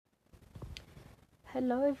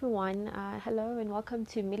Hello, everyone. Hello, and welcome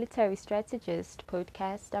to Military Strategist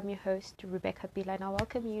podcast. I'm your host, Rebecca Bila, and I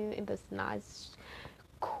welcome you in this nice,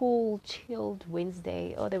 cool, chilled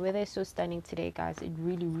Wednesday. Oh, the weather is so stunning today, guys. It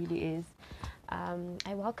really, really is.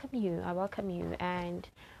 I welcome you. I welcome you. And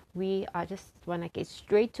we are just want to get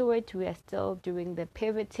straight to it. We are still doing the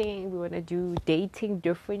pivoting. We want to do dating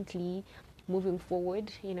differently moving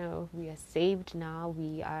forward. We are saved now.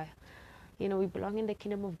 We belong in the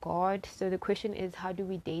kingdom of God. So the question is, how do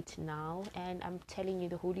we date now? And I'm telling you,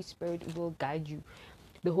 the Holy Spirit will guide you.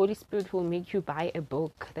 The Holy Spirit will make you buy a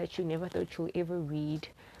book that you never thought you'll ever read.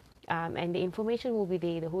 And the information will be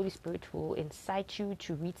there. The Holy Spirit will incite you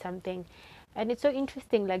to read something. And it's so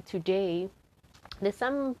interesting, like today, there's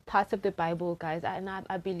some parts of the Bible, guys, and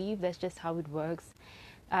I believe that's just how it works.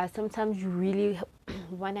 Sometimes you really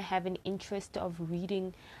want to have an interest of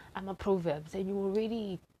reading Proverbs, and you will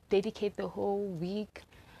really dedicate the whole week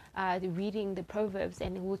reading the Proverbs,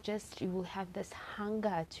 and you will have this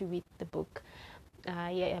hunger to read the book.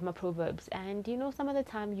 Proverbs, and some of the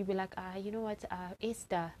time you'll be like,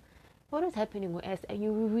 Esther, what was happening with Esther? And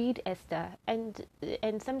you read Esther, and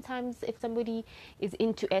sometimes if somebody is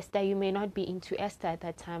into Esther, you may not be into Esther at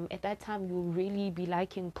that time. At that time, you'll really be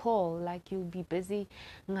liking Paul, like you'll be busy,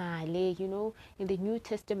 in the New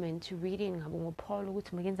Testament, reading about Paul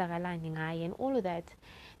and all of that.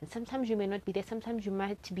 And sometimes you may not be there. Sometimes you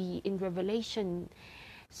might be in Revelation.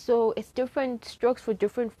 So it's different strokes for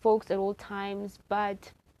different folks at all times,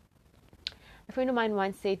 but a friend of mine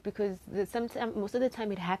once said, because sometimes, most of the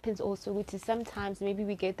time it happens also, which is sometimes maybe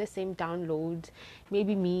we get the same download,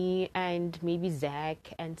 maybe me and maybe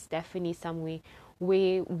Zach and Stephanie somewhere,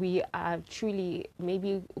 where we are truly,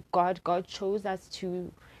 maybe God chose us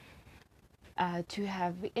to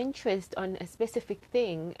have interest on a specific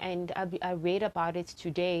thing, and I read about it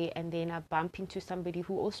today, and then I bump into somebody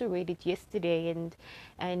who also read it yesterday,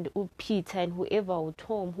 and Peter and whoever, or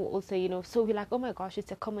Tom, who also, so we're like, oh my gosh,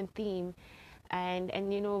 it's a common theme. And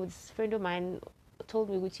this friend of mine told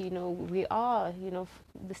me, which we are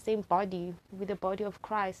the same body, with the body of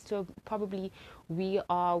Christ. So probably we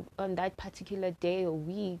are, on that particular day or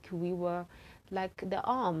week, we were like the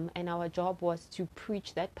arm, and our job was to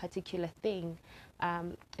preach that particular thing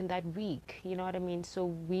in that week. You know what I mean? So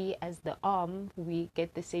we, as the arm, we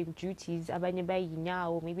get the same duties. Abanye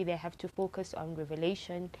bayinya, maybe they have to focus on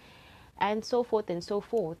revelation, and so forth and so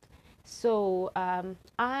forth. So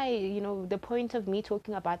the point of me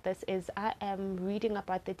talking about this is I am reading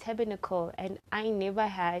about the tabernacle, and I never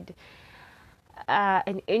had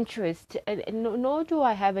an interest, and nor do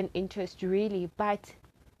I have an interest really, but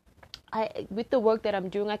with the work that I'm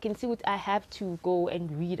doing, I can see what I have to go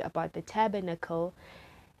and read about the tabernacle,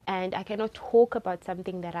 and I cannot talk about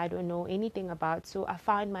something that I don't know anything about. So I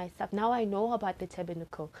find myself, now I know about the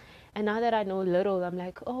tabernacle, and now that I know little, I'm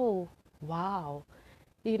like, oh wow,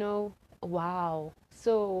 you know, wow.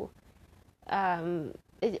 So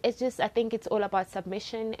it's just, I think it's all about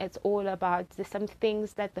submission. It's all about some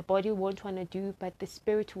things that the body won't want to do, but the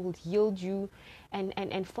spirit will yield you,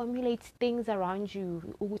 and formulate things around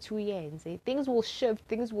you. Things will shift,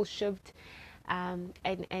 and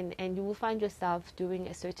you will find yourself doing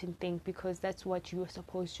a certain thing because that's what you are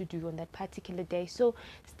supposed to do on that particular day. So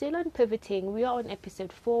still on pivoting, we are on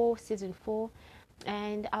episode 4, season 4,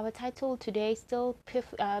 and our title today is still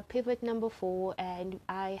pivot number 4, and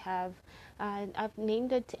I've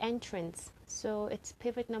named it entrance. So it's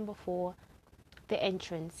pivot number 4, the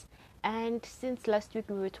entrance. And since last week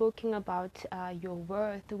we were talking about your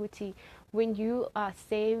worth, Wuti, when you are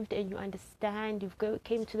saved and you understand,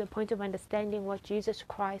 came to the point of understanding what Jesus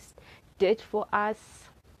Christ did for us,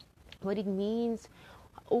 what it means.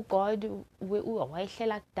 Oh God, the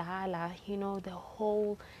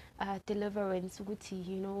whole deliverance,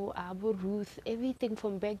 Abu Ruth, everything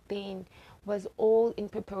from back then was all in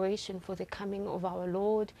preparation for the coming of our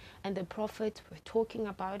Lord. And the prophets were talking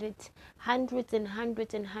about it hundreds and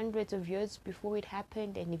hundreds and hundreds of years before it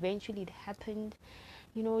happened, and eventually it happened.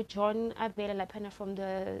 John Avela Lapana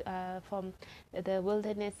from the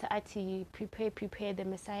wilderness, Ati, prepare the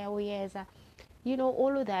Messiah.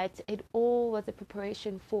 All of that, it all was a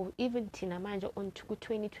preparation for even Tina Manja on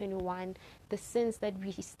 2021, the sins that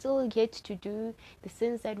we still yet to do, the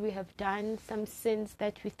sins that we have done, some sins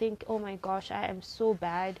that we think, oh my gosh, I am so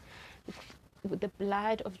bad. The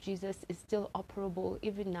blood of Jesus is still operable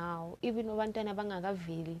even now. Even who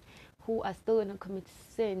are still going to commit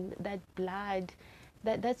sin, that blood,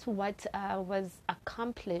 that's what was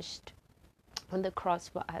accomplished on the cross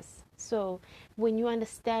for us. So when you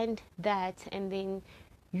understand that, and then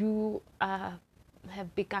you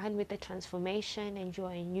have begun with the transformation and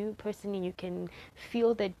you're a new person, and you can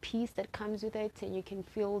feel that peace that comes with it, and you can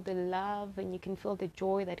feel the love and you can feel the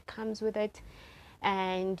joy that comes with it,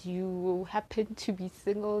 and you happen to be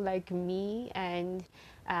single like me, and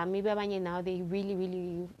maybe abanye now they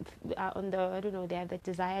really are on the, I don't know, they have the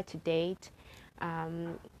desire to date,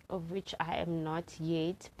 of which I am not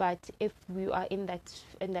yet. But if we are in that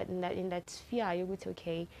sphere, you would,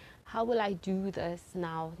 okay, how will I do this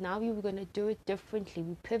now? Now we were gonna do it differently.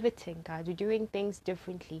 We're pivoting, guys. We're doing things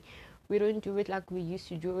differently. We don't do it like we used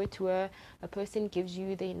to do it, where a person gives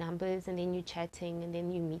you their numbers and then you're chatting and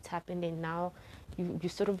then you meet up, and then now you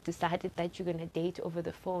sort of decided that you're gonna date over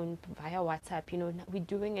the phone via WhatsApp. We're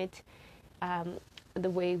doing it the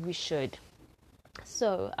way we should.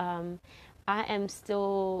 So I am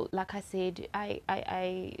still, like I said,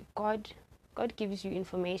 God gives you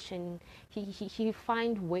information. He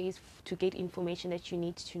find ways to get information that you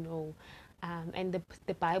need to know. And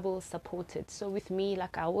the Bible supports it. So with me,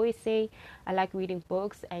 like I always say, I like reading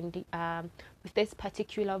books, and with this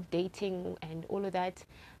particular of dating and all of that,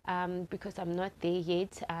 because I'm not there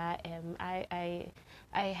yet. I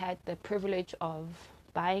had the privilege of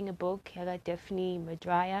buying a book, Daphne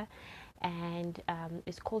Madraya, and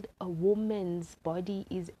it's called A Woman's Body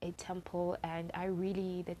is a Temple. And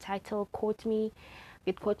the title caught me.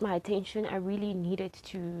 It caught my attention. I really needed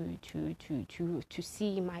to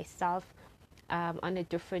see myself on a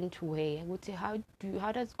different way. I would say,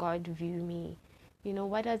 how does God view me?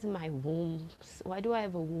 What does my womb? Why do I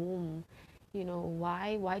have a womb?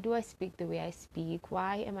 Why do I speak the way I speak?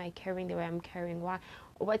 Why am I carrying the way I'm carrying?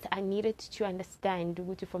 What I needed to understand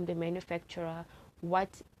from the manufacturer.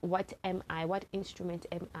 What am I? What instrument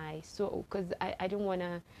am I? So, because I don't want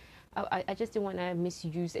to. I just don't want to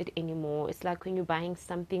misuse it anymore. It's like when you're buying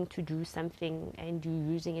something to do something and you're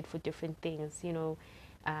using it for different things,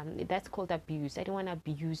 that's called abuse. I don't want to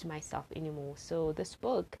abuse myself anymore. So this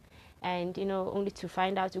book, and only to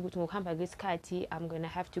find out I'm going to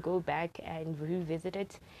have to go back and revisit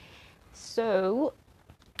it. So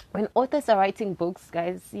when authors are writing books,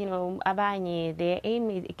 guys, abanye, their aim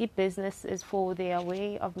is keep business is for their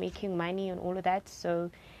way of making money and all of that. So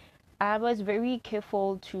I was very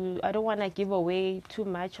careful I don't want to give away too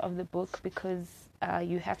much of the book, because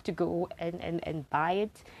you have to go and buy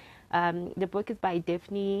it. The book is by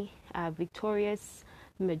Daphne Victorious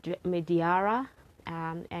Mediara,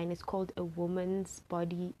 and it's called A Woman's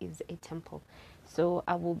Body is a Temple. So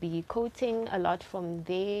I will be quoting a lot from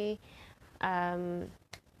there.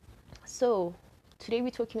 So today we're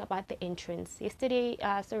talking about the entrance.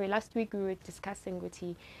 Last week we were discussing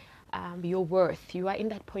your worth. You are in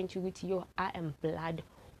that point I am blood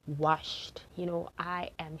washed. I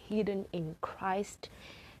am hidden in Christ.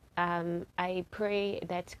 I pray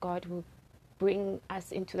that God will bring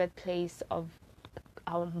us into that place of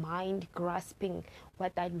our mind grasping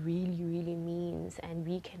what that really means, and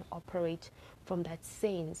we can operate from that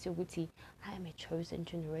sense. I am a chosen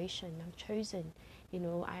generation. I'm chosen.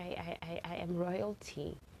 I am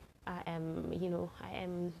royalty. I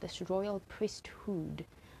am this royal priesthood.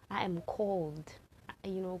 I am called.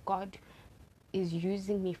 God is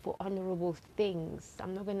using me for honorable things.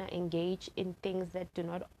 I'm not going to engage in things that do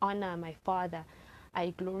not honor my Father.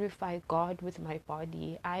 I glorify God with my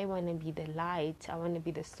body. I want to be the light. I want to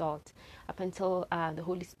be the salt. Up until the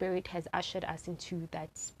Holy Spirit has ushered us into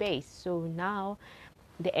that space. So now,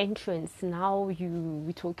 the entrance. Now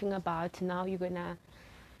we're talking about. Now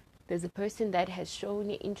there's a person that has shown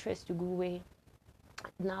interest to go away.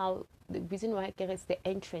 Now the reason why I get it's the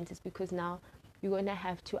entrance is because now you're gonna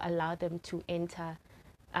have to allow them to enter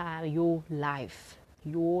your life.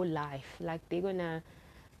 Like they're gonna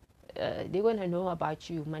know about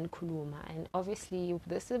you, mankuluma, and obviously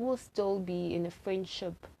this will still be in a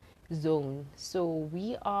friendship zone. So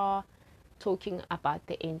we are talking about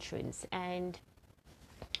the entrance, and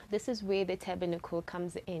this is where the tabernacle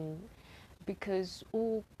comes in, because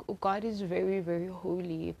God is very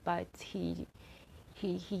holy, but he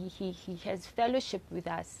has fellowship with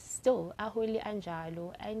us still, aholi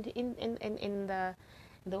anjalo. And in the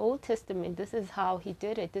Old Testament, this is how he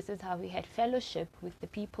did it. This is how he had fellowship with the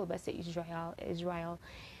people of Israel,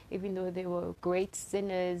 even though they were great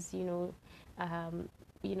sinners,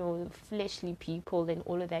 fleshly people and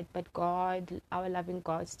all of that. But God, our loving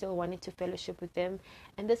God, still wanted to fellowship with them.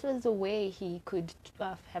 And this was the way he could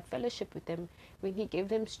have fellowship with them, when he gave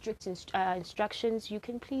them strict instructions. You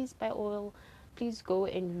can please go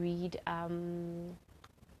and read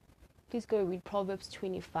Proverbs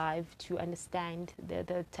 25 to understand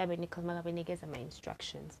the tabernacle magabeneges and my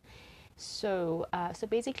instructions. So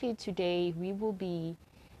basically today we will be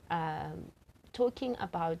talking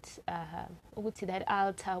about that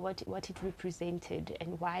altar, what it represented,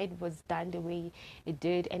 and why it was done the way it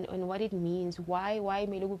did, and what it means. Why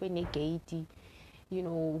mele kube negate,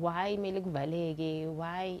 why mele kuvaleke,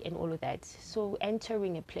 why, and all of that. So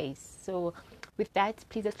entering a place. So with that,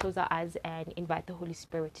 please let's close our eyes and invite the Holy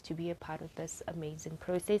Spirit to be a part of this amazing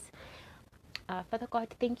process. Father God,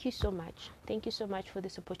 thank you so much. Thank you so much for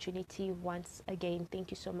this opportunity once again. Thank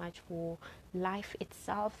you so much for life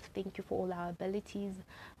itself. Thank you for all our abilities.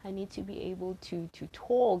 I need to be able to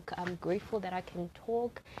talk. I'm grateful that I can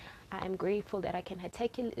talk. I am grateful that I can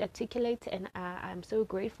articulate, and I'm so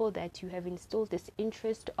grateful that you have instilled this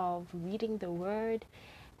interest of reading the Word.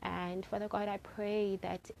 And Father God, I pray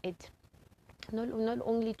that it not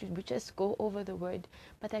only do we just go over the Word,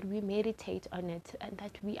 but that we meditate on it, and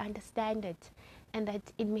that we understand it, and that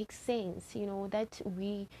it makes sense, that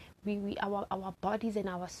we our bodies and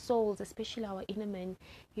our souls, especially our inner man,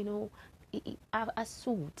 are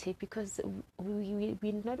suited, because we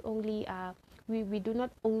not only we do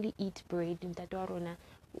not only eat bread in the Dorona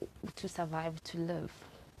to survive, to live,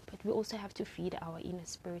 but we also have to feed our inner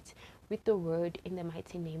spirit with the Word in the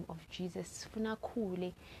mighty name of Jesus.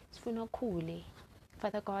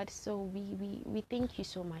 Father God, so we thank you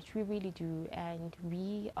so much. We really do. And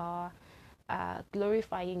we are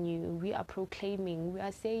glorifying you. We are proclaiming. We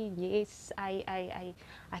are saying, yes, I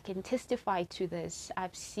can testify to this.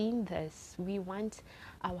 I've seen this. We want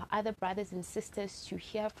our other brothers and sisters to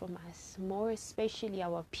hear from us, more especially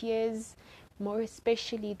our peers, more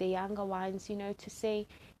especially the younger ones, to say,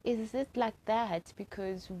 is it like that?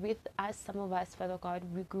 Because with us, some of us, Father God,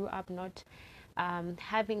 we grew up not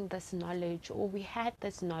having this knowledge, or we had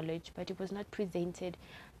this knowledge, but it was not presented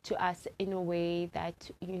to us in a way that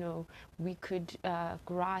we could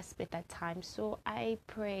grasp at that time. So I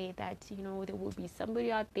pray that there will be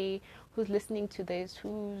somebody out there who's listening to this,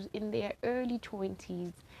 who's in their early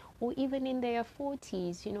 20s or even in their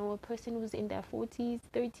 40s, a person who's in their 40s,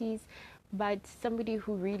 30s, but somebody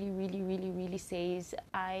who really says,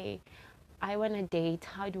 I want to date.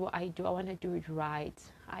 How do I want to do it right?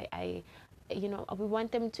 We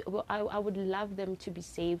want them to, I would love them to be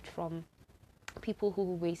saved from people who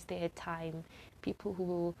will waste their time, people who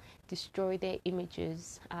will destroy their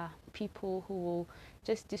images, people who will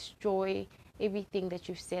just destroy everything that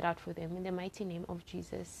you've set out for them. In the mighty name of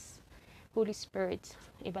Jesus, Holy Spirit,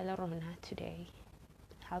 Ibalarona today,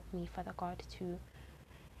 help me, Father God, to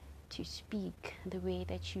speak the way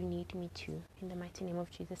that you need me to. In the mighty name of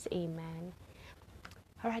Jesus, amen.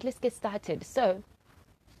 All right, let's get started. So,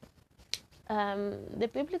 the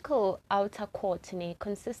biblical outer court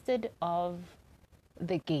consisted of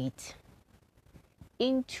the gate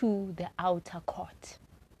into the outer court.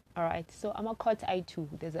 All right, so I'm a court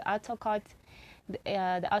I2. There's an outer court.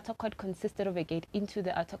 The outer court consisted of a gate into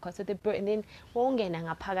the outer court. So and then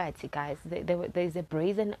guys, there's a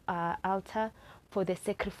brazen altar for the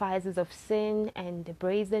sacrifices of sin, and the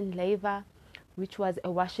brazen laver, which was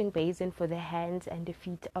a washing basin for the hands and the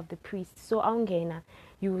feet of the priests. So ungena,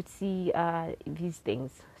 you would see these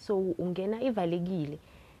things. So ungena ivalekile.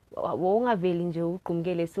 Wawungaveli nje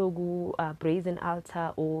uqhumukele soku brazen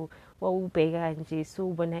altar, or wawubheka nje so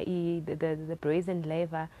ubona the brazen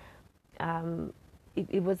laver.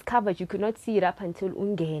 It was covered. You could not see it up until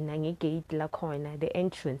ungena ngegate lakhona, the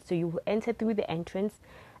entrance. So you enter through the entrance,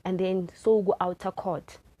 and then so go outer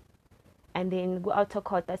court, and then go outer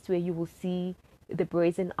court. That's where you will see the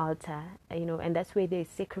brazen altar, and that's where they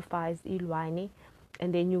sacrifice ilwane,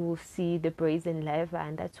 and then you will see the brazen laver,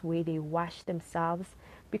 and that's where they wash themselves,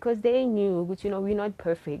 because they knew, which we're not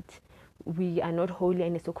perfect, we are not holy,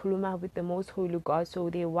 and it's okhuluma with the most holy God. So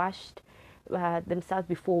they washed themselves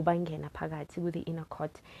before bangena phakathi with the inner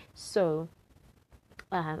court. So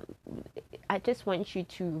I just want you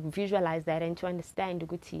to visualize that and to understand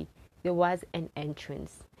ukuthi there was an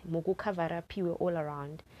entrance mokukavarapiwe all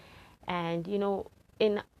around. And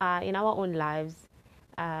in our own lives,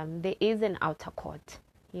 there is an outer court.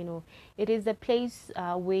 It is a place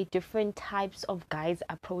where different types of guys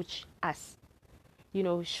approach us,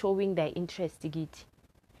 showing their interest in it.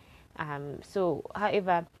 So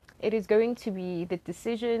however, it is going to be the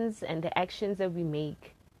decisions and the actions that we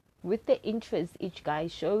make with the interest each guy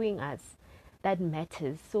is showing us that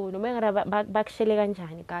matters. So no matter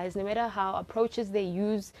guys, no matter how approaches they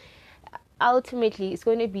use, ultimately it's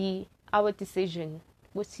going to be our decision.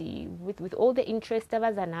 We'll see, with all the interest it's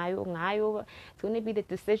going to be the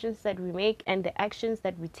decisions that we make and the actions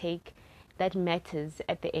that we take that matters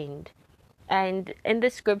at the end. And in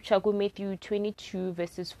the scripture, Matthew 22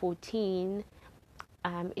 verses 14,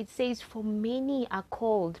 it says, "For many are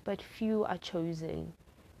called, but few are chosen."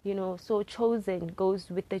 So chosen goes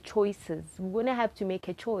with the choices. We're going to have to make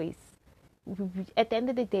a choice. At the end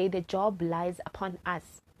of the day, the job lies upon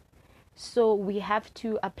us. So we have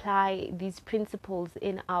to apply these principles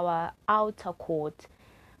in our outer court,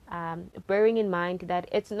 bearing in mind that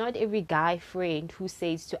it's not every guy friend who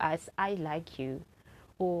says to us, I like you,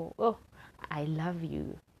 or, oh, I love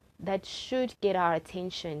you. That should get our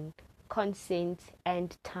attention, consent,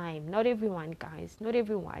 and time. Not everyone, guys. Not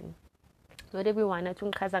everyone. Not everyone athi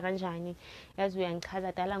ungichaza kanjani yazi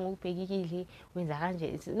uyangichaza dala ngokubhekile wenza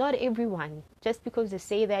kanje. It's not everyone. Just because they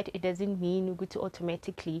say that, it doesn't mean ukuthi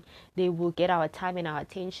automatically they will get our time and our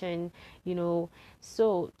attention.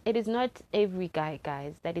 So it is not every guy,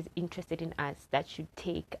 guys, that is interested in us that should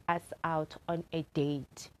take us out on a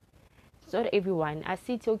date. It's not everyone.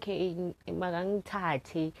 Asithi okay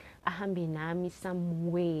makangithathe ahambe nami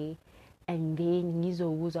somewhere and then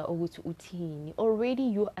ngizokuzwa ukuthi uthini. Already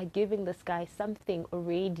you are giving this guy something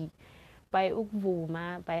already by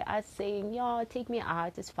ukuvuma, by us saying, yeah, take me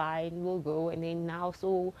out, it's fine, we'll go. And then now,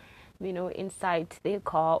 so, inside their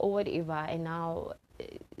car or whatever, and now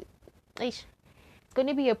it's going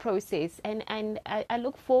to be a process. And I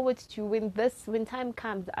look forward to when time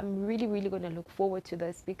comes. I'm really, really going to look forward to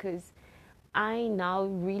this, because I now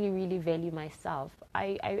really, really value myself.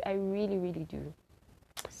 I really, really do.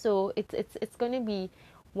 So it's going to be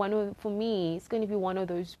for me, it's going to be one of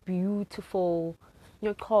those beautiful,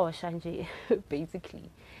 Shanje,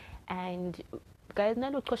 basically. And guys,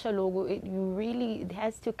 it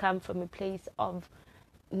has to come from a place of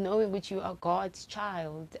knowing that you are God's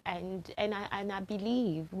child, and I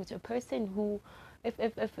believe with a person who,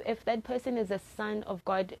 if that person is a son of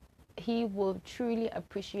God, he will truly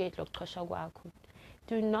appreciate lokukosha kwakho.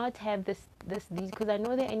 Do not have these, because I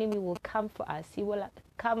know the enemy will come for us. He will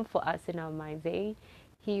come for us in our minds, eh?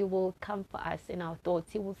 He will come for us in our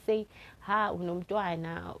thoughts. He will say, ha,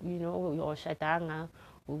 unomntwana, uyoshadanga,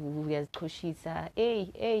 uyazikhoshisa.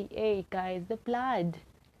 Hey, guys, the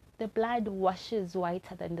blood washes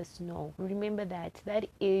whiter than the snow. Remember that. That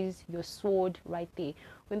is your sword right there.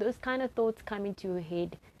 When those kind of thoughts come into your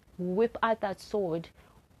head, whip out that sword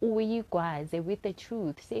with the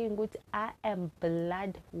truth, saying good, I am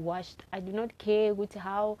blood washed. I do not care with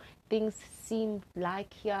how things seem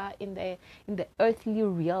like here in the earthly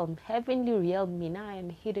realm. Heavenly realm, me now I am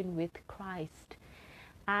hidden with Christ.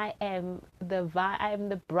 I am the vine, I am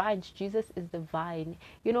the branch, Jesus is the vine.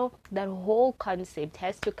 That whole concept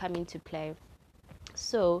has to come into play.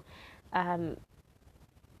 So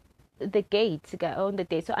the gate on the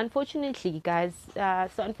day. So unfortunately, guys,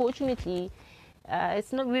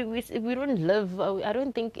 it's not, we don't live, I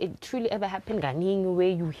don't think it truly ever happened ganing where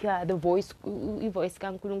you hear the voice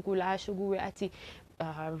kaNkulunkulu asho kuwe athi,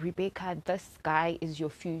 Rebecca, this guy is your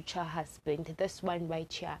future husband, this one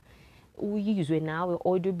right here. Uyizwe now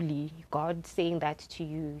audibly God saying that to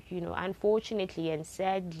you. Unfortunately and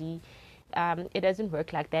sadly, it doesn't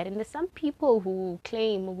work like that. And there's some people who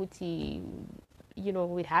claim ukuthi,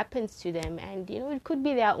 it happens to them, and it could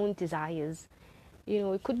be their own desires.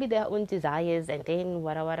 It could be their own desires, and then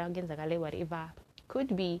whatever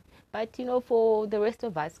could be. But for the rest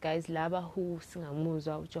of us, guys, laba who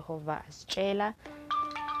singamuzwa uJehova asitshela.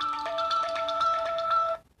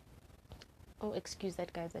 Oh, excuse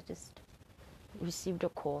that, guys, I just received a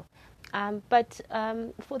call. But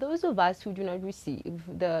for those of us who do not receive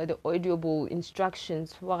the audible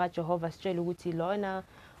instructions, for those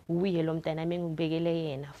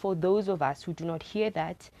of us who do not hear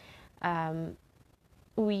that,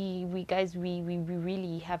 we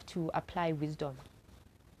really have to apply wisdom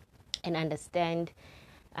and understand,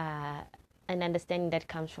 and understanding that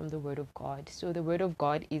comes from the Word of God. So the Word of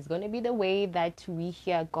God is going to be the way that we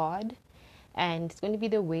hear God, and it's going to be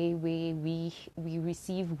the way where we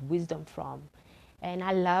receive wisdom from. And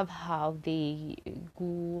I love how they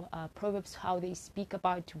go Proverbs, how they speak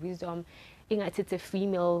about wisdom. It's a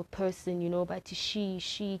female person, but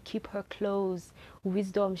she keep her clothes.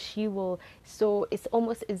 Wisdom, she will. So it's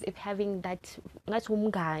almost as if having that.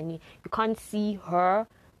 You can't see her,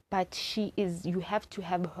 but she is. You have to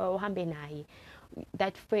have her.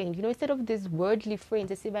 That friend, instead of these worldly friends,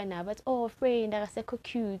 but friend, that's so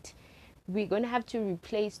cute. We're going to have to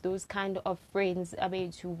replace those kind of friends,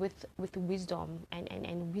 with wisdom,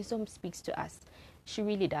 and wisdom speaks to us. She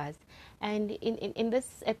really does. And in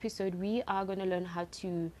this episode, we are going to learn how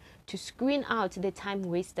to screen out the time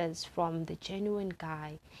wasters from the genuine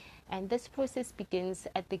guy. And this process begins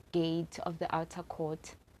at the gate of the outer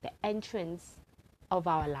court, the entrance of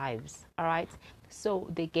our lives. All right. So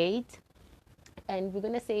the gate And we're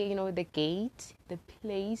going to say, the gate, the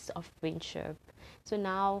place of friendship. So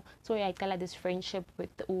now, so I tell her this friendship with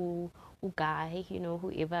guy,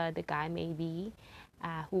 whoever the guy may be,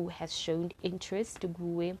 who has shown interest to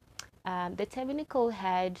go. The tabernacle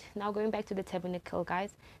had, now going back to the tabernacle,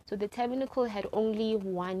 guys. So the tabernacle had only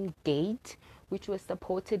one gate, which was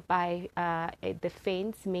supported by the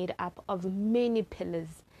fence made up of many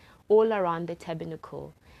pillars all around the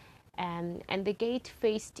tabernacle. And the gate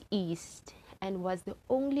faced east and was the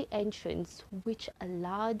only entrance which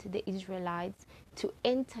allowed the Israelites to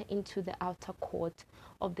enter into the outer court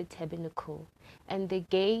of the tabernacle. And the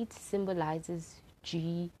gate symbolizes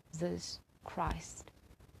Jesus Christ.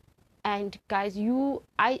 And guys,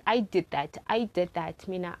 I did that. I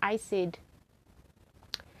said,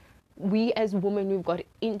 we as women, we've got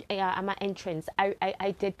my entrance.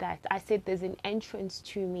 I did that. I said, there's an entrance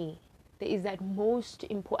to me. There is that most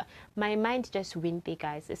important. My mind just went there,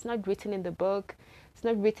 guys. It's not written in the book. It's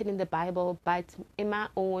not written in the Bible. But in my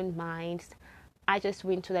own mind, I just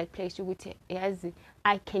went to that place where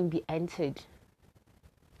I can be entered.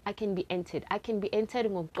 I can be entered. I can be entered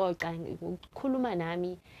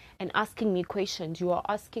and asking me questions. You are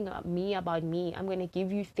asking me about me. I'm going to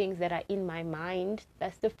give you things that are in my mind.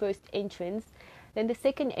 That's the first entrance. Then the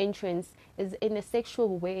second entrance is in a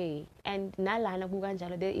sexual way. And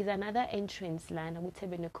there is another entrance with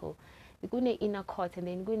tabernacle. Gune inner court, and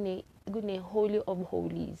then gune holy of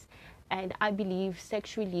holies. And I believe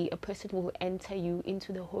sexually a person will enter you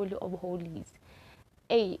into the holy of holies.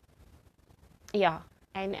 Yeah.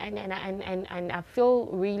 And I feel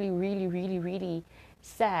really, really, really, really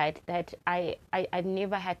sad that I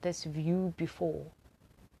never had this view before.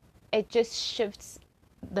 It just shifts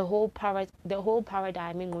the whole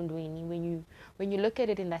paradigm in Ngondweni when you look at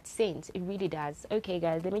it in that sense. It really does. Okay,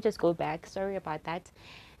 guys, let me just go back. Sorry about that.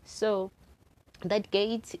 So that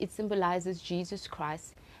gate, it symbolizes Jesus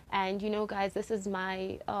Christ. And guys, this is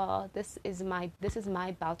my belt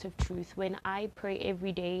of truth. When I pray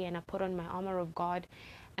every day and I put on my armor of God,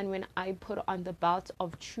 and when I put on the belt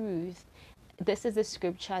of truth, this is the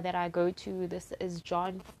scripture that I go to. This is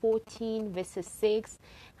John 14 verses 6.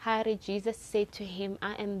 How did Jesus say to him,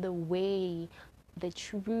 I am the way, the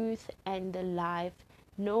truth, and the life.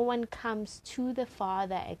 No one comes to the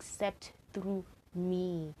Father except through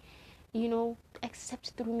me.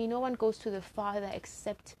 Except through me. No one goes to the Father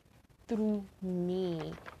except through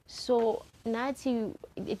me. So Nati,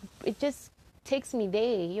 it just takes me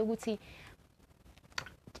there. You would see,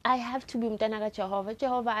 I have to be mtana Jehovah.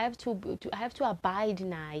 I have to abide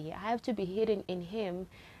naye. I have to be hidden in him.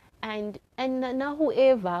 And na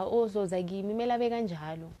whoever also zagimi melabe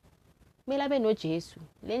kanjalo. Melabe no Jesu.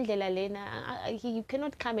 Lendlela lena, you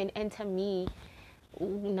cannot come and enter me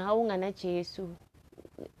now ngana Jesu.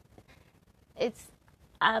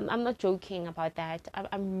 I'm not joking about that.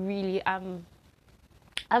 I'm ready. I'm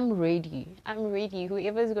ready.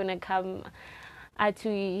 Whoever's gonna come,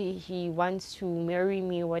 he wants to marry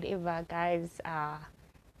me, whatever, guys.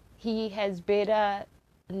 He has better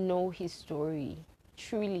know his story.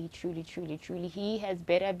 Truly, truly, truly, truly. He has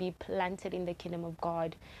better be planted in the kingdom of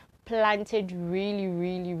God. Planted, really,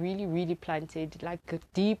 really, really, really planted, like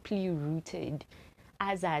deeply rooted.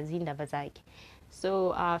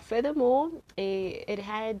 So furthermore, it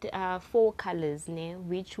had 4 colors,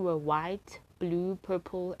 which were white, blue,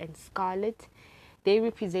 purple, and scarlet. They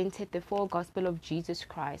represented the 4 gospel of Jesus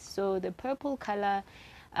Christ. So the purple color,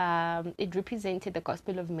 it represented the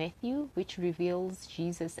gospel of Matthew, which reveals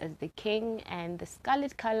Jesus as the king. And the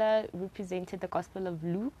scarlet color represented the gospel of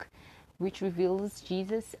Luke, which reveals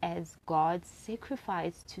Jesus as God's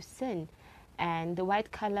sacrifice to sin. And the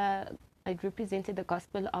white color, it represented the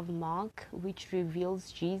gospel of Mark, which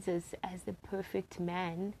reveals Jesus as the perfect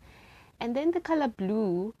man. And then the color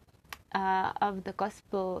blue of the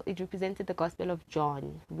gospel, it represented the gospel of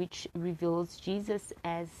John, which reveals Jesus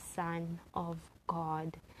as Son of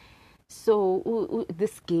God. So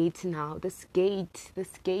this gate,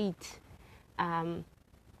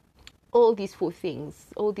 all these 4 things,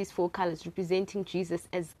 all these 4 colors representing Jesus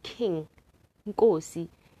as King, Nkosi,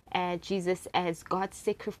 Jesus as God's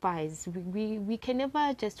sacrifice. We can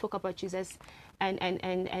never just talk about Jesus and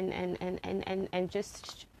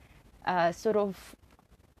just sort of,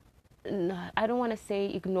 I don't want to say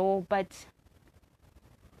ignore, but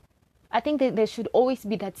I think that there should always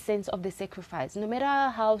be that sense of the sacrifice. No matter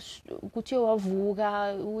how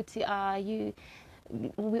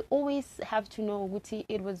we always have to know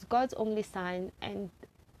it was God's only son, and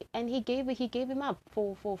he gave him up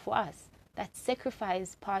for us. That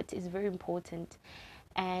sacrifice part is very important.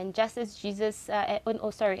 And just as Jesus,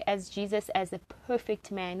 as Jesus as a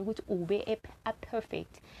perfect man, would obey a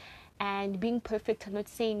perfect. And being perfect, I'm not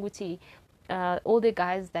saying all the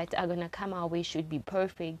guys that are gonna come our way should be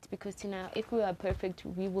perfect, because if we are perfect,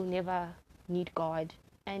 we will never need God.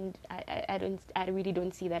 And I really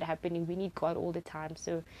don't see that happening. We need God all the time,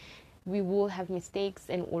 so we will have mistakes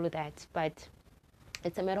and all of that, but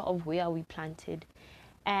it's a matter of where are we planted.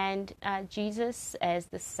 And Jesus as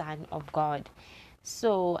the Son of God.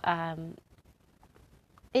 So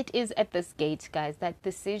it is at this gate, guys, that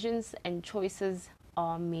decisions and choices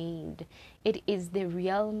are made. It is the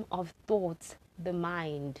realm of thoughts, the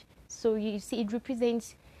mind. So you see, it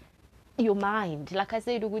represents your mind. Like I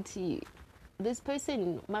said, this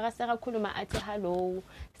person, Marasara Kuluma ati hello,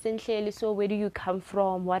 senhleli, so where do you come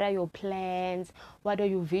from? What are your plans? What are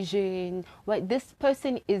your vision? What this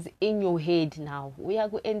person is in your head now. We are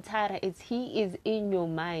going entire, he is in your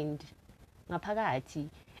mind. Ngaphakathi.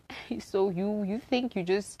 So you think you're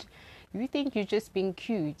just being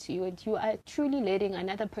cute. You are truly letting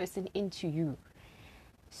another person into you.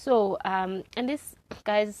 So and this,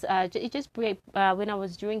 guys, it just when I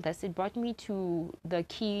was doing this, it brought me to the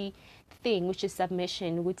key thing, which is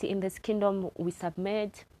submission. Which in this kingdom we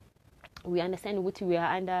submit, we understand what we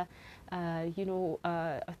are under,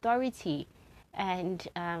 authority, and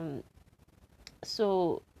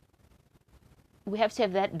so we have to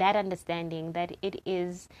have that understanding that it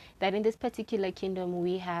is that in this particular kingdom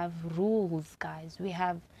we have rules, guys. We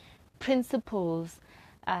have principles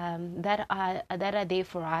that are there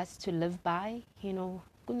for us to live by. Kuna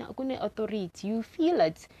authority. You feel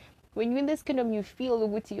it when you're in this kingdom. You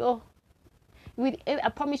feel I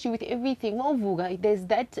promise you, with everything, there's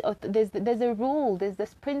there's a rule, there's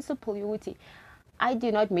this principle. I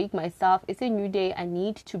do not make myself. It's a new day. I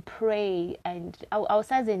need to pray, and I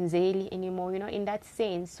say zenzeli anymore. In that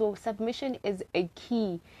sense. So submission is a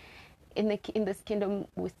key in this kingdom,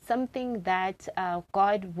 with something that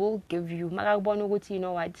God will give you. You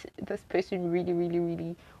know what? This person really, really,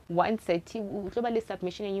 really wants it.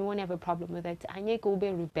 Submission, and you won't have a problem with it. I need to be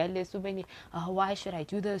rebellious. Why should I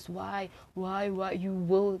do this? Why? You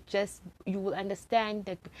will understand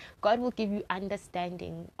that God will give you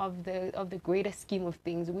understanding of the greater scheme of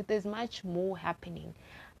things. With there's much more happening.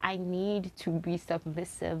 I need to be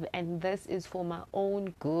submissive, and this is for my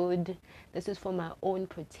own good. This is for my own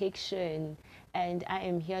protection, and I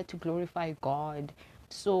am here to glorify God.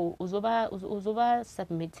 So uzoba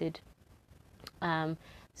submitted.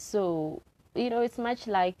 So it's much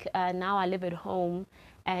like now I live at home,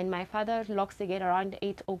 and my father locks the gate around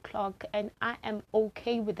 8 o'clock, and I am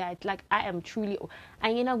okay with that. Like, I am truly.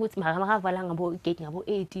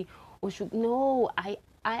 No, I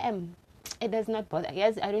am. It does not bother.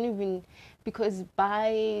 Yes, I don't even, because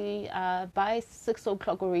by 6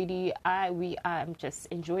 o'clock already, I'm just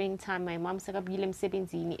enjoying time. My mom's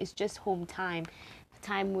it's just home time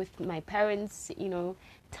with my parents,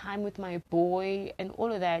 time with my boy, and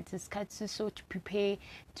all of that. It's so to prepare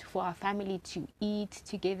for our family to eat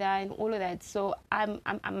together and all of that. So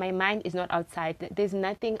my mind is not outside. There's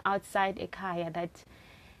nothing outside Ekaya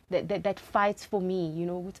that fights for me.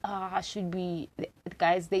 I should be,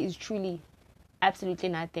 guys. There is truly absolutely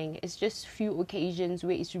nothing. It's just few occasions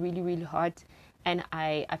where it's really, really hot, and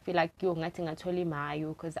I feel like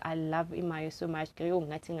because I love imayo so much.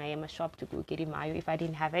 I am a shop to go get imayo if I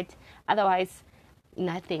didn't have it. Otherwise,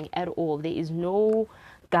 nothing at all. There is no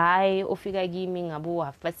guy ofika gaming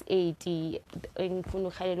abo first 80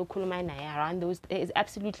 around those. There is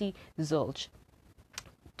absolutely zilch.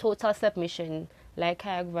 Total submission, like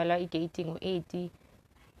dating or 80.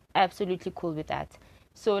 Absolutely cool with that.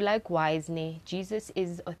 So likewise, Jesus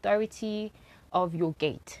is authority of your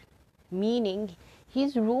gate, meaning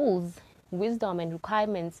his rules, wisdom, and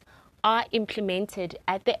requirements are implemented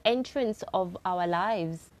at the entrance of our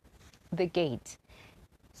lives, the gate.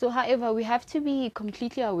 So, however, we have to be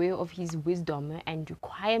completely aware of his wisdom and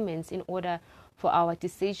requirements in order for our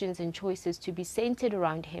decisions and choices to be centered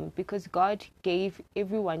around him, because God gave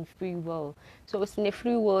everyone free will. So it's in a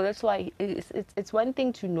free will. That's why it's one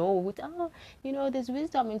thing to know, there's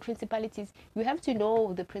wisdom and principalities. You have to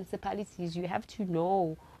know the principalities. You have to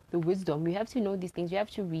know the wisdom. You have to know these things. You have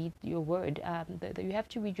to read your word. You have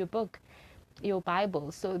to read your book, your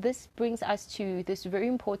Bible. So this brings us to this very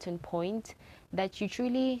important point, that you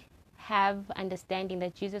truly have understanding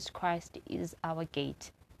that Jesus Christ is our gate.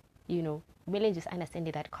 Really just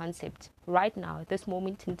understanding that concept right now at this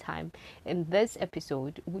moment in time in this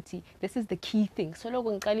episode. This is the key thing.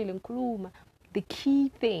 The key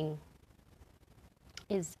thing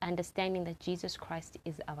is understanding that Jesus Christ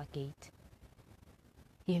is our gate.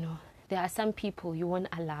 There are some people you won't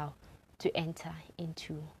allow to enter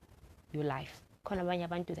into your life.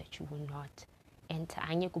 That you will not enter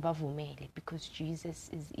angeke ubavumele because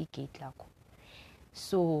Jesus is igate lakho.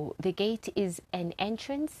 So the gate is an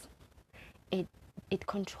entrance. It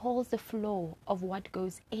controls the flow of what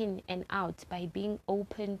goes in and out by being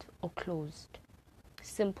opened or closed.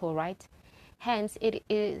 Simple, right? Hence it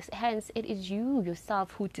is you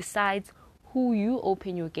yourself who decides who you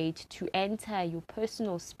open your gate to enter your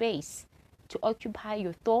personal space, to occupy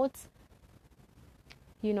your thoughts,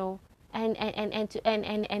 you know, and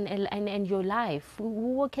your life.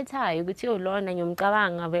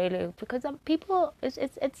 Because people,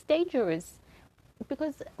 it's dangerous.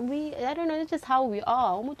 Because I don't know, it's just how we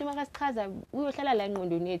are.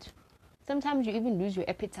 Sometimes you even lose your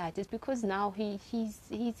appetite. It's because now he's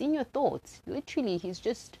in your thoughts. Literally, he's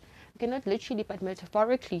just, okay, not literally but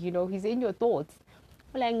metaphorically, you know, he's in your thoughts.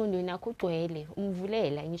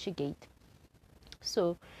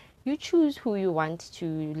 So you choose who you want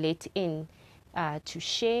to let in, to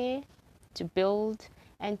share, to build,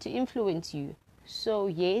 and to influence you. So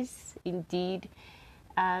yes, indeed,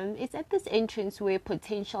 it's at this entrance where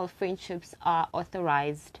potential friendships are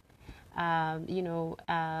authorized. And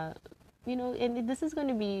this is going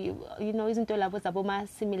to be, isn't all about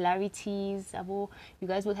similarities. You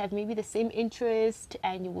guys will have maybe the same interest,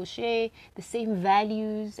 and you will share the same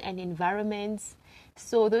values and environments.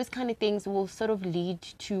 So those kind of things will sort of lead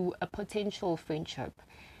to a potential friendship.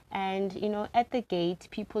 And, at the gate,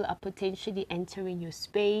 people are potentially entering your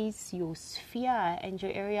space, your sphere, and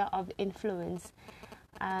your area of influence.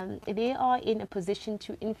 They are in a position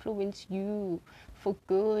to influence you for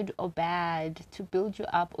good or bad, to build you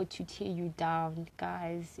up or to tear you down,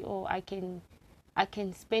 guys. I can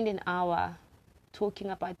spend an hour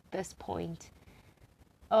talking about this point.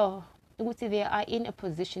 They are in a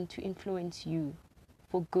position to influence you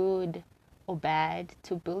for good or bad,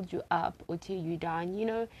 to build you up or tear you down.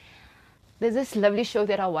 There's this lovely show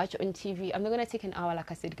that I watch on TV. I'm not going to take an hour,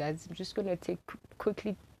 like I said, guys. I'm just going to take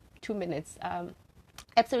quickly 2 minutes.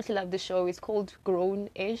 Absolutely love the show. It's called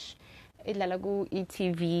Grown-ish. Ilalagu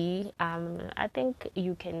ETV. I think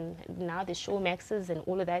you can now, the show Maxes and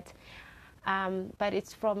all of that. But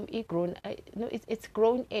it's from a grown. It's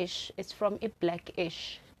Grown-ish. It's from a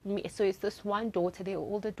Black-ish. So it's this one daughter. Their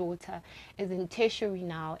older daughter is in tertiary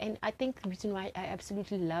now, and I think the reason why I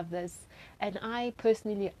absolutely love this, and I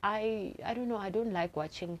personally, I don't know, I don't like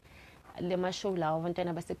watching Lema show love and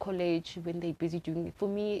base college when they're busy doing it. For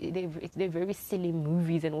me, they're very silly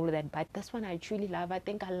movies and all of that. But this one I truly love. I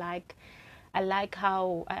think I like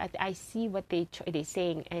how I see what they're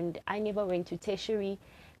saying. And I never went to tertiary,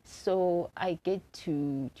 so I get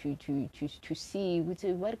to see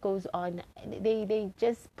what goes on. They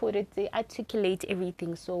just they articulate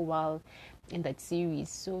everything so well in that series.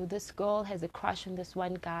 So this girl has a crush on this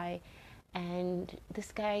one guy. And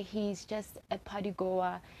this guy, he's just a party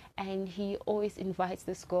goer, and he always invites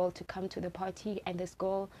this girl to come to the party, and this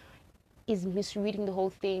girl is misreading the whole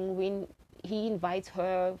thing. When he invites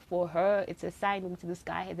her, for her, it's a sign that this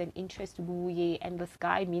guy has an interest to Buye, and this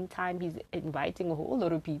guy, meantime, he's inviting a whole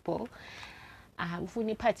lot of people. And when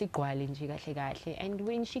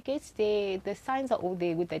she gets there, the signs are all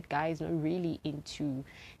there with that guy is not really into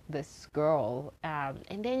this girl.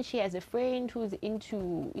 And then she has a friend who's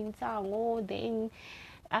into Insango, then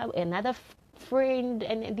another friend,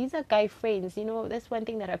 and these are guy friends. That's one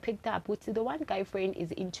thing that I picked up. Which the one guy friend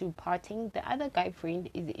is into partying, the other guy friend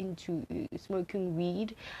is into smoking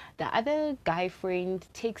weed, the other guy friend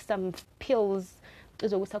takes some pills,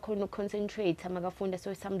 concentrate,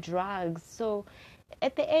 so some drugs. So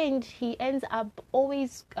at the end, he ends up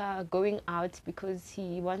always going out because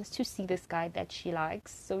he wants to see this guy that she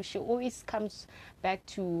likes. So she always comes back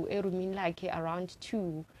to Erumin like around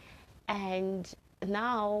 2. And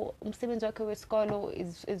now umsebenzi wakhe wesikolo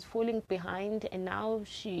is falling behind, and now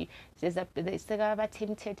they're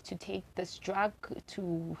tempted to take this drug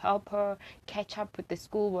to help her catch up with the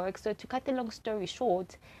schoolwork. So to cut the long story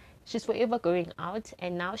short, she's forever going out,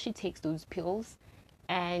 and now she takes those pills,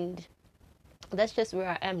 and that's just where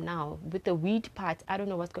I am now. With the weed part, I don't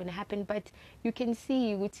know what's going to happen, but you can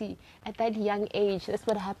see, Wuti, at that young age, that's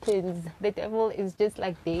what happens. The devil is just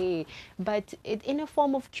like there, but in a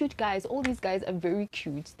form of cute guys. All these guys are very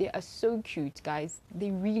cute. They are so cute, guys.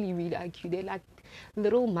 They really, really are cute. They're like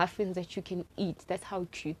little muffins that you can eat. That's how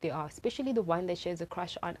cute they are. Especially the one that she has a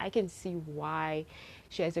crush on. I can see why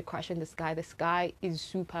she has a crush on this guy. This guy is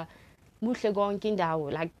super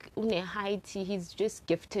like une height. He's just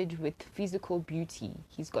gifted with physical beauty.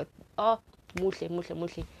 He's got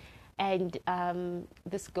muhle. and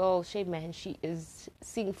this girl, Shaman, she is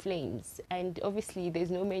seeing flames, and obviously there's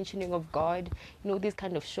no mentioning of God. These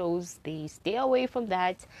kind of shows, they stay away from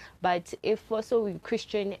that. But if also you're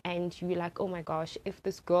Christian and you're like, oh my gosh, if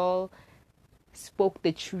this girl spoke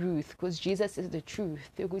the truth, because Jesus is the truth,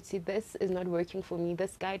 you could see this is not working for me,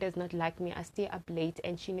 this guy does not like me, I stay up late,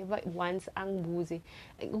 and she never once angibuze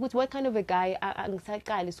ukuthi what kind of a guy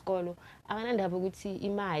angisaqala isikolo akanandaba ukuthi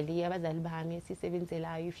imali yabazali bami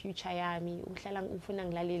sisebenzelayo ifuture yami uhlala ufuna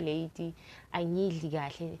ngilale late angidli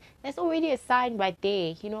kahle. That's already a sign right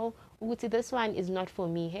there, ukuthi this one is not for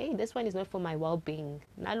me. Hey, this one is not for my well-being.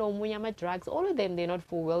 Nalo munye ama drugs, all of them, they're not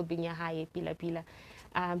for well-being. Yahaye pila.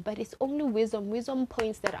 But it's only wisdom. Wisdom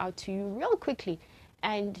points that out to you real quickly.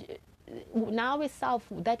 And now itself,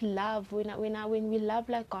 that love, when we love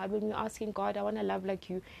like God, when we're asking God, I want to love like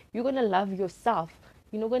you, you're going to love yourself.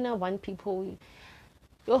 You're not going to want people.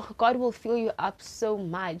 God will fill you up so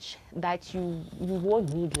much that you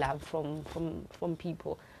won't need love from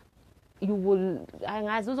people. You will,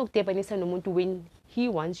 when he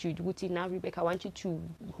wants you to, now Rebecca, I want you to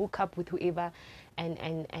hook up with whoever and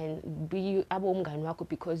be abomngani wakho,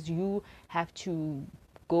 because you have to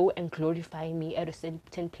go and glorify me at a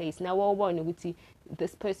certain place. Now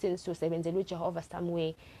this person so sebenzela Jehovah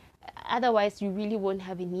somewhere. Otherwise you really won't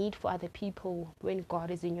have a need for other people when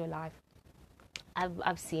God is in your life.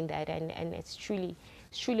 I've seen that, and it's truly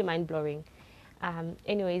mind-blowing.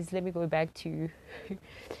 Anyways, let me go back to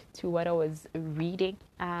what I was reading.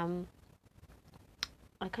 I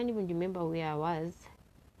can't even remember where I was.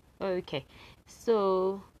 Okay,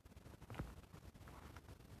 so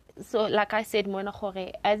like I said,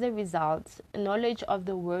 as a result, knowledge of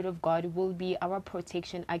the word of God will be our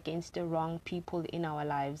protection against the wrong people in our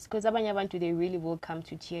lives. Because they really will come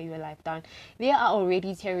to tear your life down. They are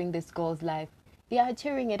already tearing this girl's life. They are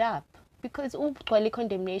tearing it up. Because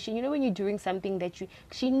condemnation, when you're doing something that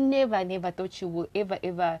she never thought she will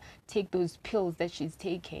ever take those pills that she's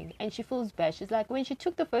taking, and she feels bad. She's like, when she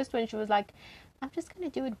took the first one, she was like, I'm just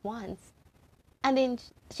gonna do it once, and then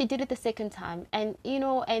she did it the second time, and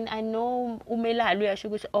and I know she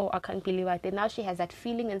goes, oh, I can't believe it. And now she has that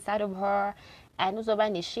feeling inside of her, and also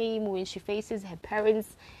about shame when she faces her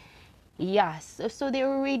parents. Yes, so they're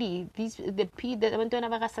already they're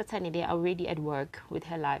already at work with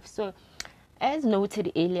her life. So as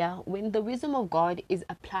noted earlier, when the wisdom of God is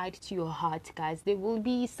applied to your heart, guys, there will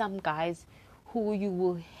be some guys who you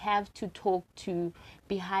will have to talk to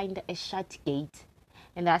behind a shut gate.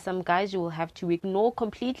 And there are some guys you will have to ignore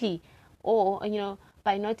completely, or,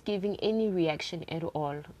 by not giving any reaction at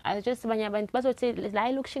all. I just,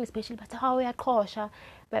 especially, but how we are cautious,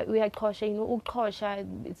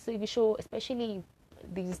 it's so, especially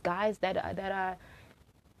these guys that are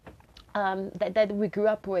that we grew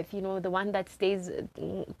up with, the one that stays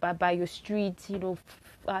by your street,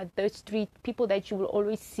 those street people that you will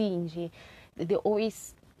always see, they're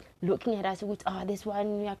always looking at us with, this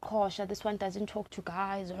one we are cautious, this one doesn't talk to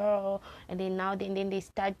guys, and then they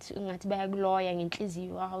start lawyer,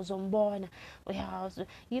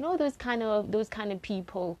 those kind of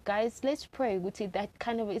people, guys. Let's pray. Would say that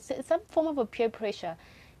kind of, it's some form of a peer pressure.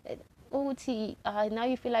 Now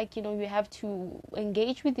you feel like you have to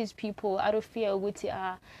engage with these people out of fear.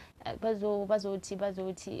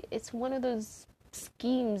 It's one of those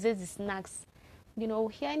schemes, these snacks.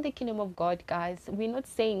 Here in the kingdom of God, guys, we're not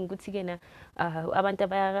saying abantu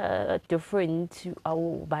different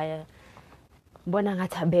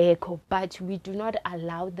but we do not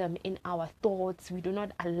allow them in our thoughts. We do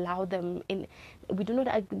not allow them in.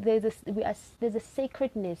 There's a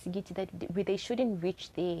sacredness that they shouldn't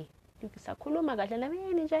reach there.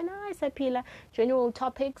 General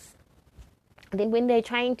topics. Then when they're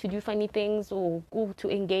trying to do funny things or go to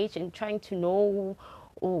engage and trying to know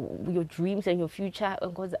your dreams and your future,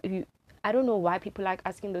 because I don't know why people like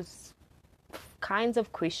asking those kinds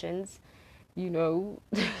of questions.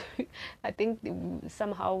 I think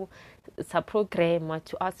somehow it's a program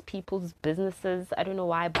to ask people's businesses. I don't know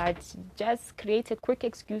why, but just create a quick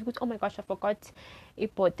excuse. Oh my gosh, I forgot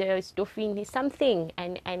it, but there's stuffing something,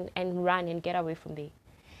 and run and get away from there.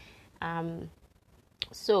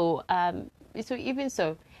 So even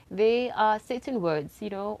so, there are certain words,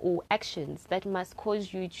 or actions that must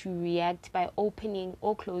cause you to react by opening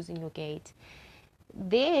or closing your gate.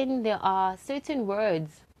 Then there are certain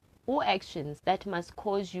words or actions that must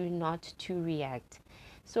cause you not to react.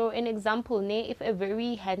 So an example, if a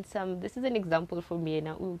very handsome, this is an example for me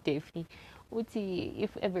now, definitely.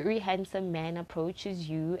 If a very handsome man approaches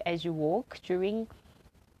you as you walk driving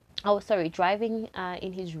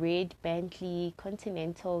in his red Bentley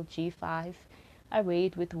Continental G5,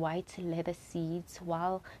 arrayed with white leather seats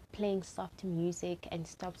while playing soft music, and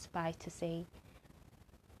stops by to say,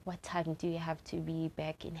 "What time do you have to be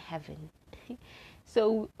back in heaven?"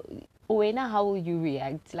 So, Owena, how will you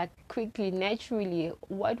react? Like, quickly, naturally,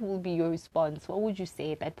 what will be your response? What would you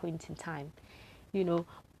say at that point in time? You know,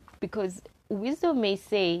 because wisdom may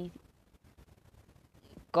say,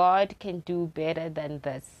 God can do better than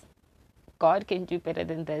this. God can do better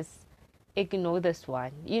than this. Ignore this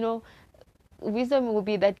one. Wisdom will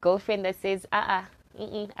be that girlfriend that says, akaphumi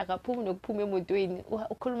nokuphuma emotweni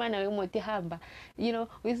ukhuluma nayo imoto ihamba.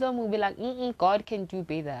 Wisdom will be like, God can do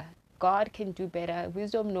better. God can do better.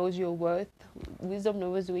 Wisdom knows your worth. Wisdom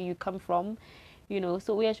knows where you come from.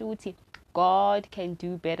 So uyasho ukuthi God can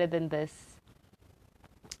do better than this.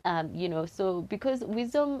 So because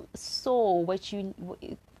wisdom saw what your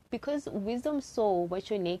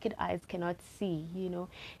naked eyes cannot see,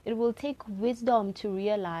 it will take wisdom to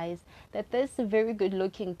realize that this very good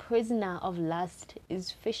looking prisoner of lust is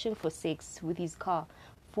fishing for sex with his car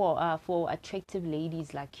for attractive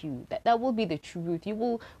ladies like you. That will be the truth.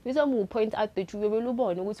 Wisdom will point out the truth.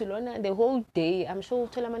 The whole day, I'm sure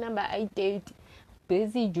I date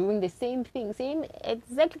busy doing the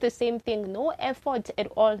exactly the same thing. No effort at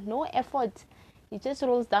all. No effort. He just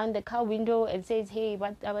rolls down the car window and says, "Hey,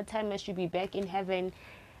 what time I should be back in heaven?"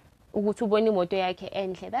 That's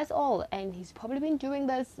all. And he's probably been doing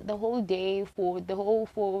this the whole day for the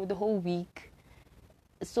whole week.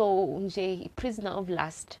 So, prisoner of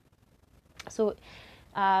lust. So,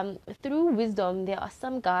 through wisdom, there are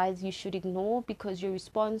some guys you should ignore because your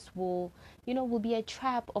response will be a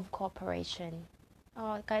trap of cooperation.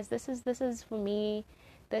 Oh, guys, this is for me.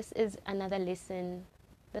 This is another lesson.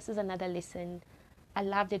 I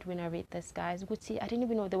loved it when I read this, guys. I didn't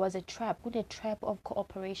even know there was a trap. A trap of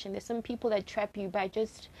cooperation. There's some people that trap you by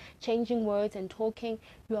just changing words and talking.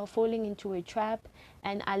 You are falling into a trap.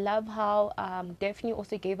 And I love how Daphne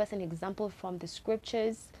also gave us an example from the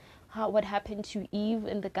scriptures. What happened to Eve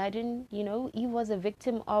in the garden. Eve was a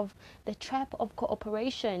victim of the trap of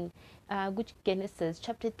cooperation. Which Genesis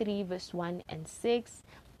chapter 3 verse 1 and 6.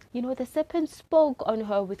 The serpent spoke on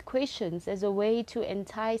her with questions as a way to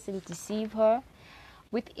entice and deceive her.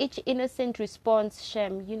 With each innocent response,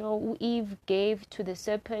 Shem, Eve gave to the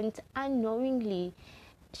serpent unknowingly.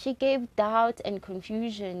 She gave doubt and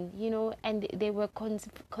confusion, and they were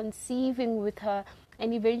conceiving with her,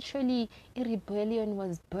 and eventually a rebellion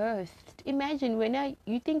was birthed. Imagine when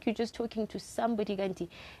you think you're just talking to somebody, Ganti,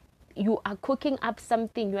 you are cooking up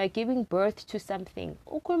something, you are giving birth to something.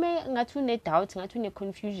 Doubt,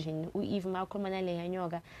 confusion,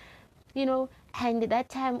 and that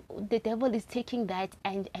time the devil is taking that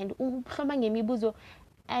and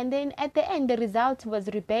then at the end the result was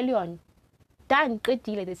rebellion. Done.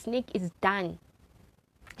 The snake is done.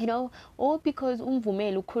 All because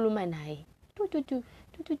ukhuluma naye.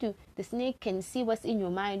 The snake can see what's in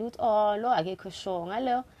your mind. Lo akekho sure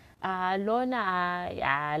ngalo. Lona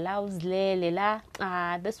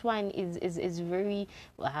this one is very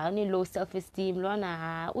low self-esteem.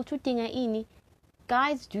 Lona ututinga ini.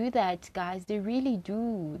 Guys do that, guys. They really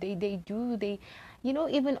do. They do.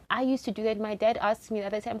 Even I used to do that. My dad asked me the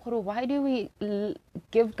other time, why do we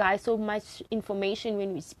give guys so much information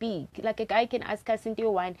when we speak? Like a guy can ask us into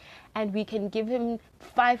one and we can give him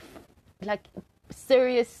 5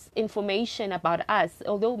 serious information about us,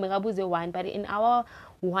 although Megabuze one, but in our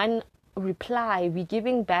one reply we're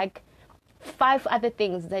giving back 5 other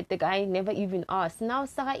things that the guy never even asked. Now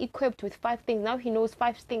Sarah equipped with 5 things. Now he knows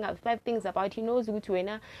 5 things about. He knows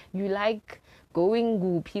Gutuena you like going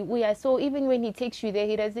goopy. So even when he takes you there,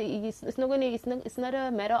 it's not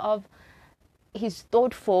a matter of he's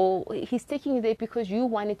thoughtful. He's taking you there because you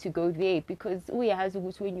wanted to go there. Because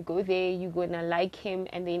when you go there, you're gonna like him,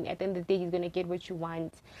 and then at the end of the day, he's gonna get what you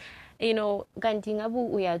want. Gantingabu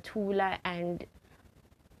uyatula and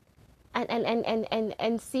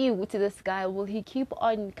see to this guy, will he keep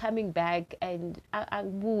on coming back and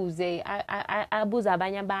abuze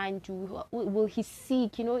abanye abantu? Will he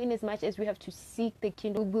seek, in as much as we have to seek the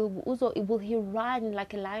kingdom, will he run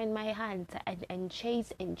like a lion my hand and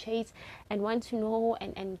chase and want to know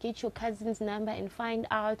and get your cousin's number and find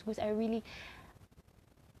out was I really,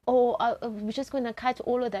 or we're just going to cut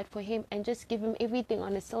all of that for him and just give him everything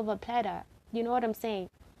on a silver platter? You know what I'm saying?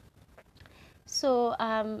 So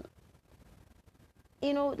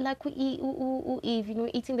like we eat Eve,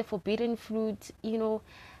 eating the forbidden fruit,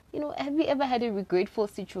 have you ever had a regretful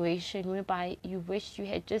situation whereby you wish you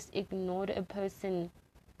had just ignored a person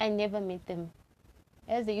and never met them?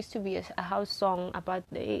 As there used to be a house song about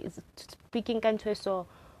speaking Kanto, so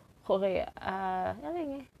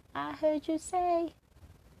I heard you say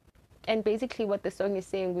and basically what the song is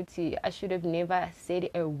saying, Guti, I should have never said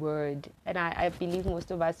a word. And I believe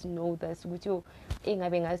most of us know this.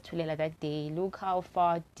 Guti, that day, look how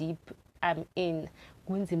far deep I'm in.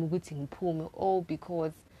 All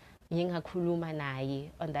because ngingakhuluma naye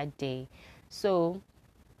on that day. So,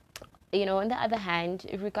 on the other hand,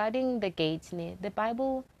 regarding the gate, the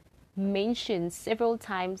Bible mentions several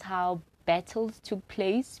times how battles took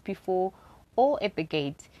place before or at the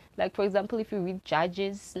gate. Like, for example, if you read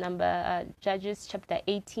Judges chapter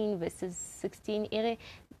 18 verses 16,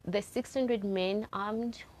 the 600 men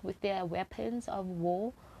armed with their weapons of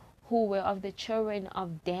war, who were of the children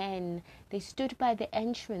of Dan, they stood by the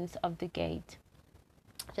entrance of the gate.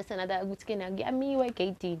 Just another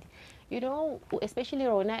gated. Especially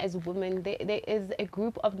Rona as women, there is a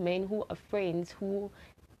group of men who are friends who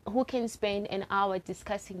can spend an hour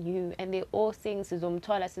discussing you, and they all saying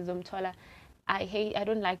Sizomtola. I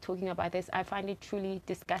don't like talking about this. I find it truly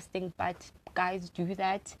disgusting, but guys do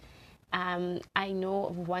that. I know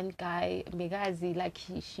of one guy, Megazi, like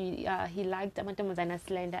he liked Amantamazana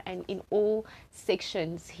Slender, and in all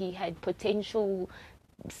sections he had potential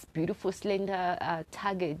beautiful slender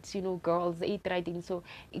targets, girls riding. So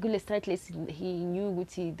he knew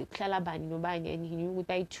ukuthi kuhlala bani nobani, and he knew ukuthi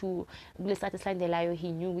bayi-2 kule start esilandelayo,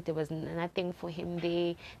 he knew there was nothing for him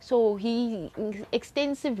there. So he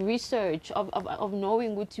extensive research of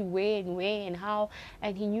knowing ukuthi where and how,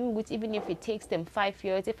 and he knew ukuthi even if it takes them 5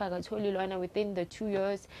 years, if I got told Lwana within the 2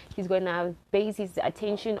 years he's gonna base his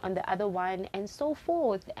attention on the other one, and so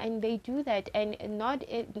forth. And they do that, and not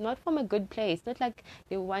from a good place, not like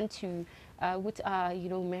they want to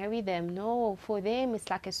marry them. No, for them it's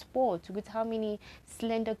like a sport. With how many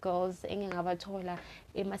slender girls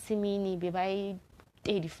emasimini bebai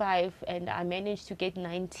 85 and I managed to get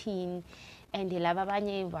 19, and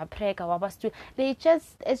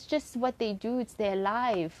it's just what they do. It's their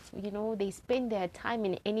life, they spend their time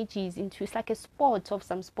and energies into, it's like a sport of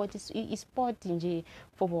some sport. It's sport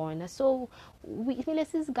for one. So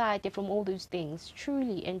let's guide from all those things,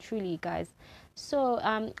 truly and truly, guys. So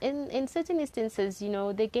in certain instances,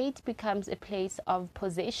 the gate becomes a place of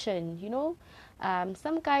possession.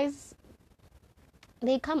 Some guys,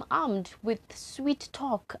 they come armed with sweet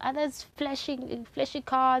talk, others flashy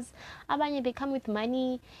cars, abanye they come with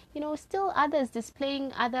money, still others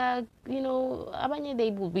displaying other, abanye they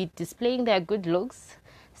will be displaying their good looks.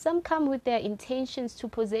 Some come with their intentions to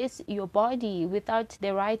possess your body without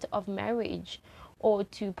the right of marriage, or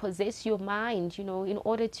to possess your mind, in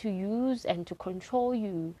order to use and to control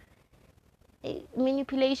you.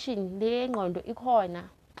 Manipulation, they've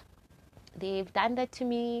done that to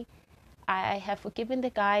me. I have forgiven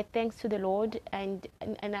the guy, thanks to the Lord, and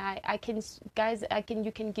I can, guys,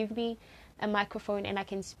 you can give me a microphone and I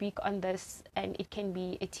can speak on this, and it can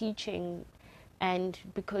be a teaching, and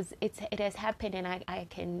because it has happened, and I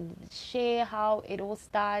can share how it all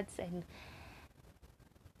starts, and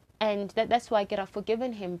that's why I've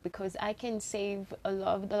forgiven him, because I can save a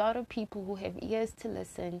lot of people who have ears to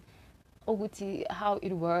listen, how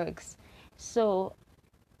it works. So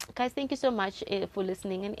guys, thank you so much for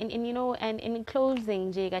listening, and in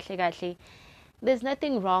closing, there's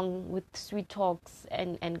nothing wrong with sweet talks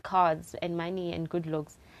and cards and money and good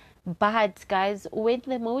looks, but guys, when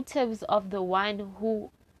the motives of the one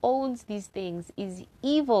who owns these things is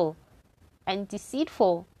evil and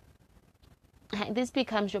deceitful, this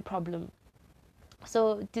becomes your problem.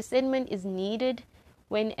 So discernment is needed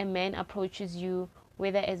when a man approaches you,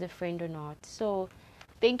 whether as a friend or not. So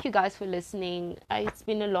thank you guys for listening. It's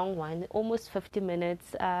been a long one, almost 50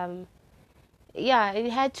 minutes. Yeah, it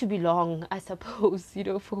had to be long, I suppose,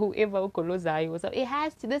 for whoever Ukolozayo. So it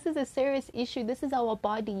has to. This is a serious issue. This is our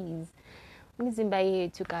bodies.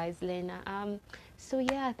 To guys, Lena. So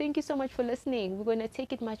yeah, thank you so much for listening. We're gonna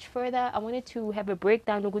take it much further. I wanted to have a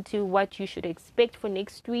breakdown to what you should expect for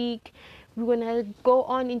next week. We're gonna go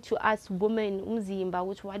on into us women, umzimba,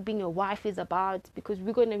 which what being a wife is about, because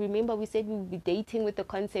we're gonna remember we said we will be dating with the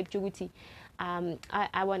concept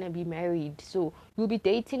I want to be married. So you'll be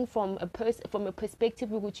dating from a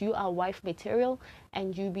perspective in which you are wife material,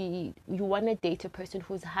 and you want to date a person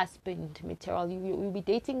who's husband material. You'll be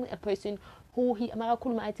dating a person who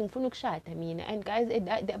and guys,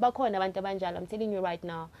 I'm telling you right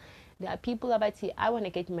now, there are people about here, I want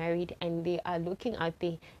to get married, and they are looking out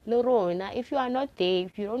there. Lorona, if you are not there,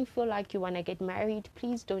 if you don't feel like you want to get married,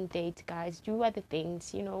 please don't date, guys. Do other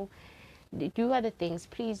things, do other things.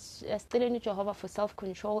 Please, still in Jehovah for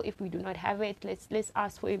self-control. If we do not have it, let's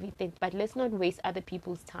ask for everything, but let's not waste other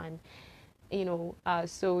people's time,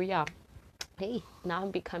 so yeah. Hey, now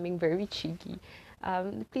I'm becoming very cheeky.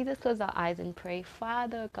 Please let's close our eyes and pray.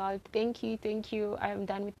 Father God, thank you, thank you. I am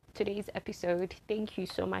done with today's episode. Thank you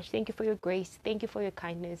so much. Thank you for your grace. Thank you for your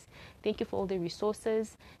kindness. Thank you for all the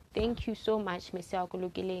resources. Thank you so much, Mr.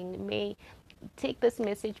 Akulugiling. May take this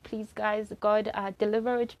message, please, guys. God,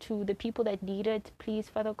 deliver it to the people that need it, please,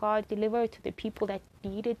 Father God. Deliver it to the people that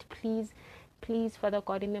need it, please. Please, Father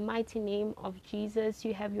God, in the mighty name of Jesus,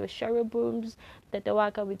 you have your cherubims, the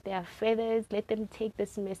dawaka with their feathers. Let them take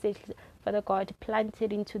this message, Father God, plant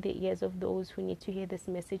it into the ears of those who need to hear this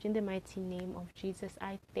message. In the mighty name of Jesus,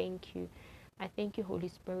 I thank you. I thank you, Holy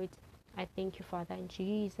Spirit. I thank you, Father, in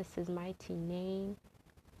Jesus' mighty name.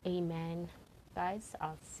 Amen. Guys,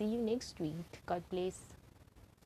 I'll see you next week. God bless.